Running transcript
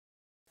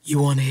You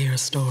want to hear a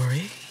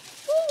story?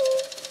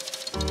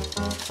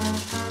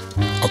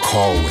 A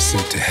call was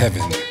sent to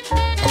heaven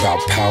about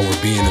power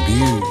being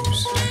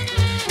abused.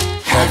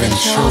 Heaven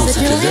chose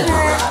a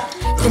deliverer,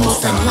 the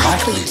most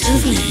unlikely to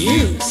be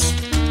used.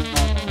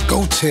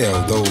 Go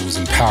tell those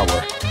in power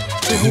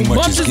to whom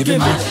much is given,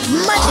 much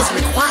is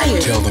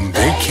required. Tell them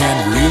they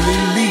can't really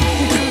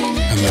lead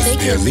unless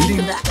they're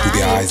leading through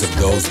the eyes of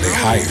those they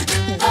hired.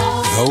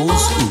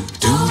 Those who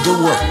do the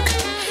work,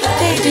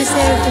 they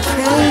deserve the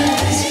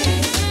praise.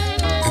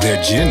 Their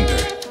gender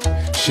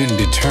shouldn't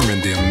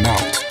determine the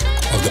amount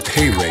of the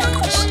pay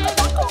raise.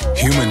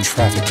 Human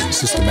trafficking,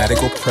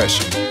 systematic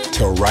oppression,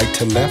 tell right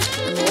to left,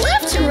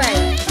 left to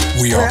right.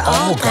 We are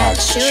all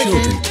God's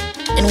children,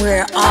 and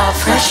we're all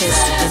precious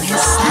in His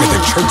sight. Let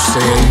the church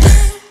say amen.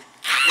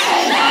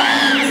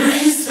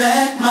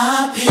 Respect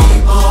my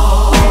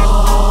people.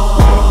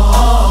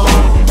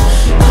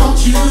 Don't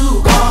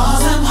you cause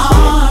them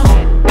harm.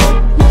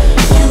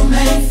 You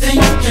may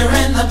think you're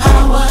in the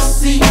power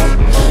seat,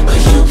 but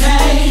you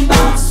can't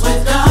box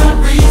with God.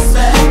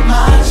 Respect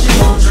my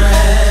children.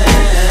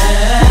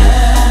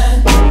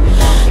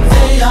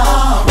 They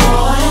are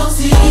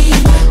royalty.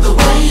 The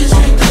way you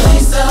treat the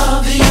least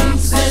of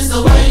these is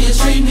the way you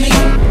treat me.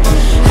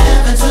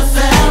 Heaven to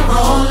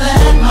Pharaoh,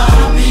 let my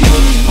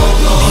people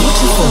go.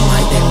 Beautiful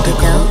my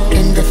indigo,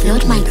 in the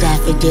field my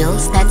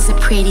daffodils. That's a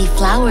pretty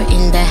flower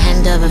in the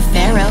hand of a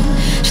pharaoh.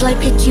 Shall I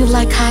pick you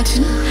like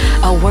cotton,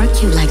 or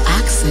work you like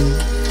oxen?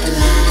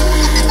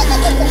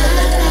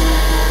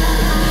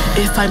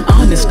 If I'm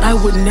honest, I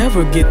would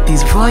never get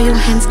these royal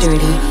hands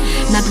dirty.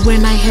 Not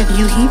when I have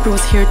you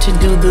Hebrews here to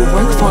do the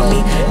work for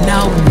me.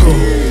 Now go.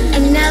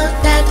 And now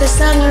that the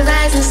sun will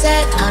rise and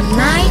set on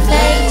my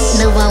face,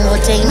 no one will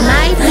take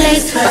my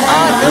place, for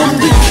I am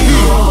the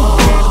king.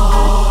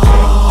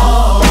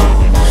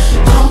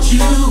 Don't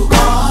you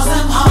cause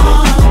them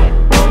harm.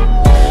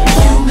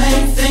 You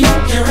may think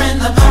you're in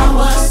the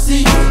power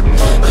seat,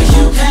 but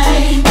you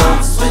can't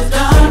box with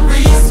God.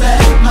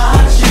 Respect my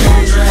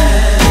children.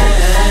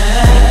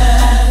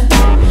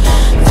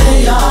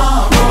 They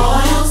are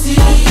royalty.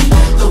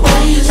 The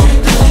way you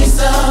treat the least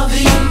of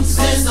these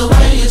is the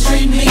way you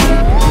treat me.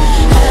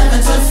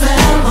 Heaven to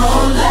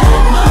Pharaoh,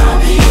 let my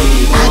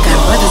people. I got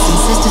brothers and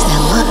sisters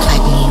that look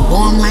like me,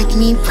 warm like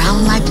me,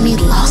 brown like me,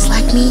 lost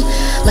like me,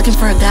 looking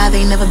for a guy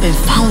they never been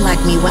found like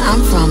me. Where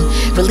I'm from,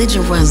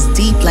 religion runs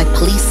deep like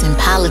police and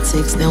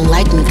politics. They don't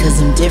like me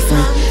cause I'm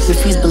different,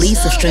 refuse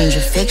beliefs of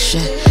stranger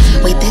fiction.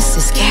 Wait, this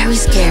is scary,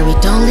 scary,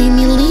 don't leave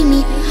me, leave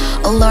me.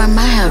 Oh Lord,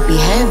 my heart be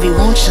heavy,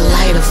 won't you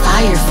light a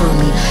fire for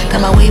me?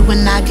 Got my way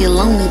when I get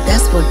lonely,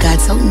 that's what God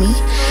told me.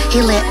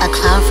 He lit a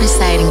cloud for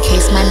sight in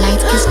case my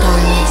nights get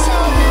stormy.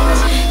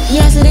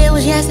 Yesterday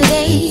was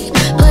yesterday,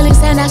 pulling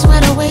sand, I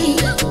sweat away.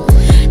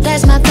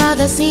 That's my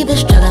father, see the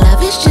struggle of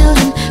his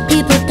children.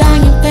 People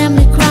dying,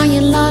 family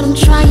crying, Lord, I'm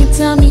trying,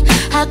 tell me,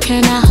 how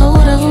can I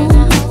hold on?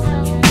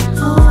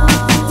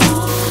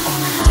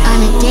 On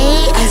a day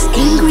as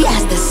angry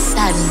as the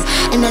sun,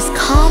 and as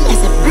calm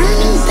as a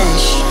burning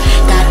bush,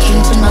 God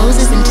came to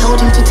Moses and told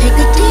him to take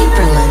a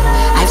deeper look.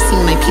 I've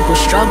seen my people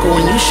struggle,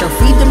 and you shall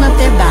free them of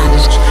their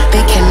bondage.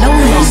 They can no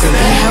longer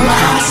be held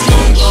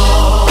hostage.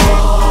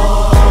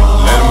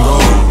 let them go.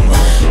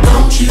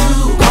 Don't you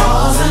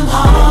cause them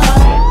harm.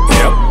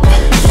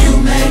 You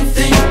may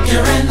think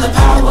you're in the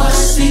power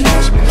seat,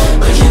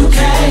 but you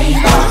can't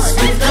box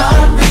with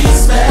God.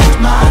 Respect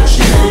my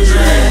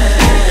children.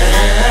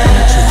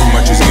 To whom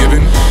much is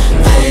given,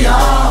 They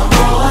are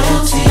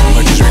royalty.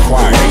 much is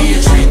required. The way you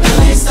treat the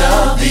least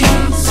of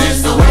these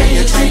is the way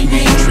you treat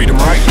me. Treat them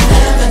right.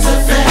 Heaven to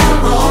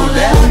Pharaoh,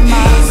 let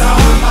these are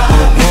my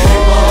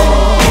people.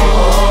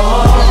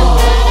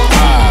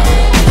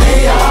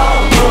 They are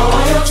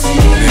royalty.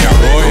 They are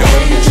The royal.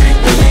 way you treat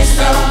the least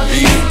of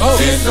these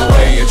is the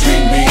way you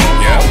treat me.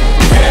 Yep.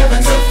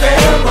 Heaven to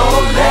Pharaoh,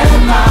 let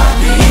my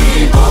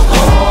people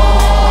go.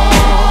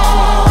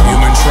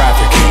 Human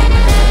trafficking,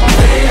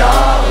 They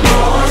are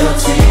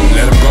royalty.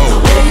 let them go. The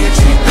way you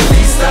treat the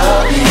least of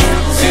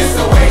these is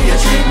the way you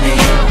treat me.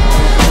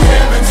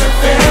 Heaven to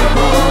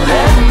Pharaoh,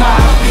 let my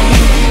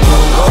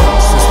people go.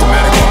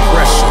 Systematic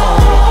oppression.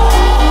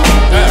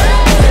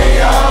 They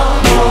are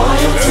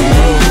royalty.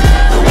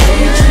 The way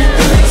you treat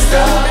the least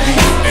of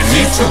these And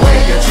need is to the way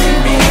you treat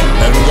me.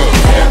 let them go.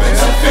 Heaven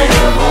to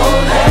Pharaoh,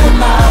 let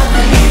my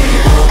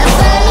people go.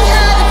 Tell me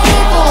how the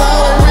people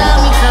all around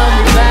me call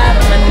me by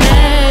my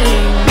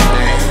name.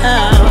 Oh,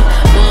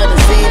 wanna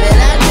say that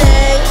I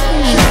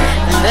changed,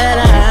 but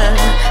I'm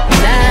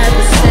not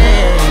the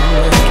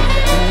same.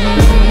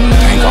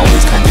 Ain't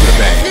always come with a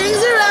bang.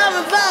 Things around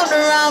me, revolved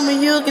around me,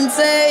 you can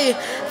say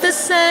the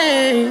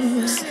same.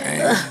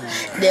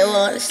 They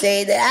wanna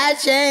say that I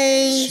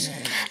changed.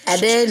 I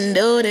didn't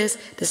do this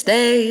to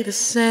stay the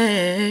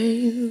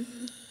same.